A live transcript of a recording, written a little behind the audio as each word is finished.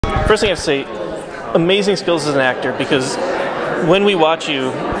First thing I have to say, amazing skills as an actor, because when we watch you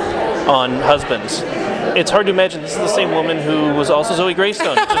on Husbands, it's hard to imagine this is the same woman who was also Zoe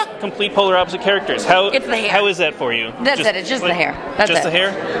Graystone. Just complete polar opposite characters. It's the hair. How is that for you? That's it. It's just the hair. That's just it. the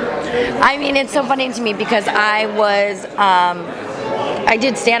hair? I mean, it's so funny to me because I was, I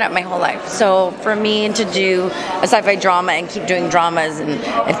did stand-up my whole life. So for me to do a sci-fi drama and keep doing dramas, and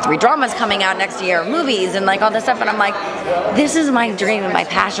if 3 dramas coming out next year, movies and like all this stuff, and I'm like, this is my dream and my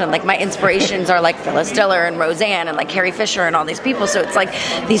passion. Like my inspirations are like Phyllis Diller and Roseanne and like Carrie Fisher and all these people. So it's like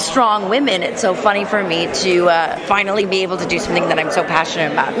these strong women. It's so funny for me to finally be able to do something that I'm so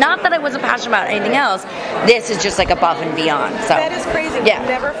passionate about. Not that I wasn't passionate about anything else. This is just like above and beyond. So that is crazy. Yeah. We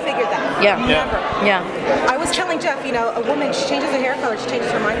never figured that. Yeah. Never. Yeah. I was telling Jeff, you know, a woman, she changes her hair color, she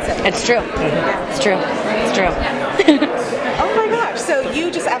changes her mindset. It's true. Yeah. It's true. It's true. Oh my gosh. So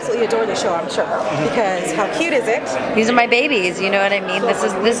you just absolutely adore the show, I'm sure. Because how cute is it? These are my babies, you know what I mean?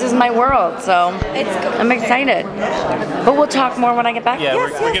 This is my world, so I'm excited. But we'll talk more when I get back. Yeah,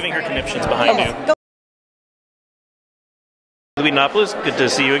 we're giving her conniptions behind you. Louis, good to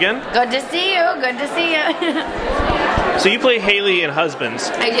see you again. Good to see you. Good to see you. So you play Haley in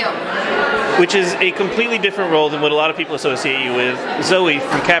Husbands. I do. Which is a completely different role than what a lot of people associate you with, Zoe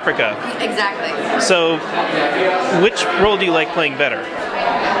from Caprica. Exactly. So, which role do you like playing better?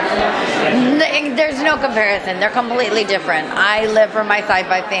 There's no comparison. They're completely different. I live for my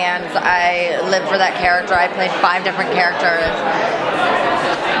sci-fi fans. I live for that character. I played 5 different characters.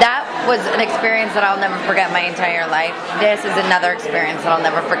 That was an experience that I'll never forget my entire life. This is another experience that I'll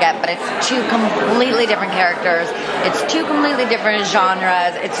never forget, but it's 2 completely different characters. It's 2 completely different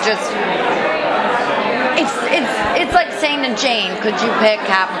genres. It's just, it's like saying to Jane, could you pick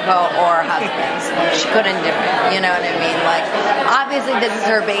Caprica or Husbands? She couldn't do it, you know what I mean? Like, obviously this is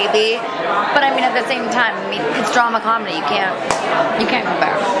her baby, but I mean at the same time, I mean, it's drama comedy. You can't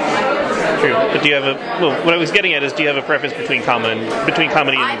compare. True, but do you have what I was getting at is, do you have a preference between comedy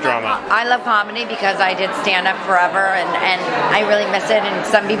and drama? I love comedy because I did stand up forever, and I really miss it, and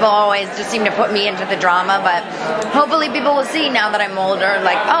some people always just seem to put me into the drama, but hopefully people will see now that I'm older,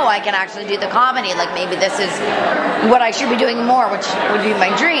 like, oh, I can actually do the comedy, like maybe this is what I should be doing more, which would be my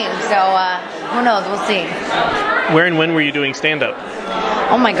dream, so who knows, we'll see. Where and when were you doing stand-up?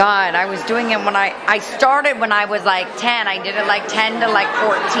 Oh my God, I was doing it when I started when I was like 10. I did it like 10 to like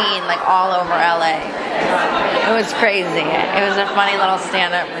 14, like all over LA. It was crazy. It was a funny little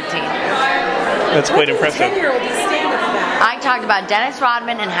stand-up routine. That's quite impressive. 10-year-old you stand up for that? I talked about Dennis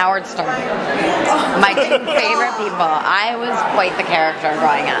Rodman and Howard Stern. My 2 favorite people. I was quite the character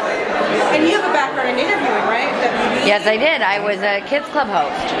growing up. And you have a background in interviewing, right? WB? Yes, I did. I was a kids club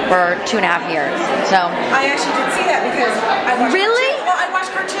host for 2.5 years. So I actually did see that because I watched Really? Well, I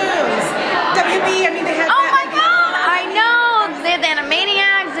watched cartoons. WB, I mean, they had oh that. my God, I know. They had the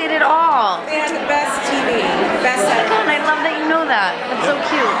Animaniacs. They did all. They had the best TV. Best Oh my God, I love that you know that. That's so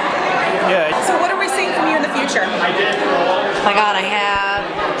cute. Yeah. So what are we seeing from you in the future? Oh my God, I have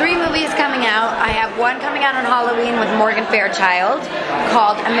 3 movies coming out. I have one coming out on Halloween with Morgan Fairchild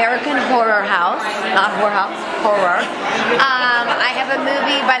called American Horror House. Not Whorehouse, Horror. I have a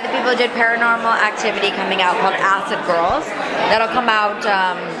movie by the people who did Paranormal Activity coming out called Acid Girls. That'll come out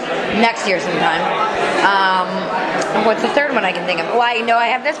next year sometime. What's the 3rd one I can think of? Well, I know I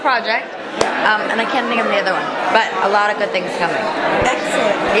have this project, and I can't think of the other one. But a lot of good things coming.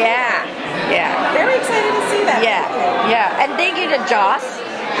 Excellent. Yeah. Yeah. Very excited to see that. Yeah, yeah. And thank you to Joss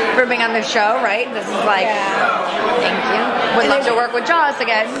for being on the show, right? This is like, thank you. Would love to work with Joss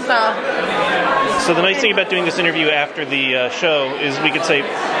again, So the nice thing about doing this interview after the show is we could say,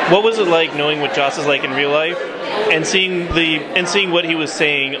 what was it like knowing what Joss is like in real life, and seeing what he was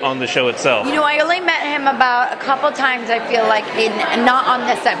saying on the show itself? You know, I only met him about a couple times, I feel like, not on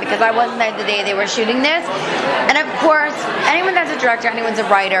this set, because I wasn't there the day they were shooting this. And of course, anyone that's a director, anyone's a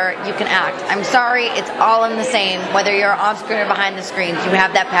writer, you can act. I'm sorry, it's all in the same, whether you're off screen or behind the screens, you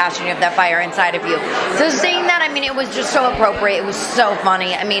have that passion, you have that fire inside of you. So saying that, I mean, it was just so appropriate, it was so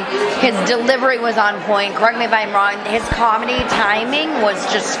funny. I mean, his delivery was on point, correct me if I'm wrong, his comedy timing was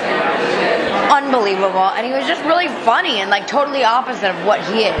just unbelievable, and he was just really funny and like totally opposite of what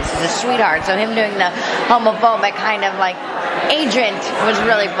he is. He's a sweetheart, so him doing the homophobic kind of like agent was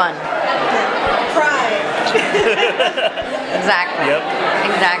really fun. Pride. Exactly. Yep.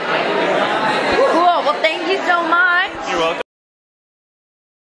 Exactly. Cool, well thank you so much. You're welcome.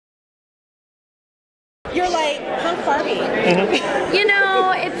 You're like Punk Barbie. You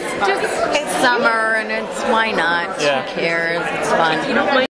know, it's just, it's summer and it's, why not? Yeah. Who cares? It's fun.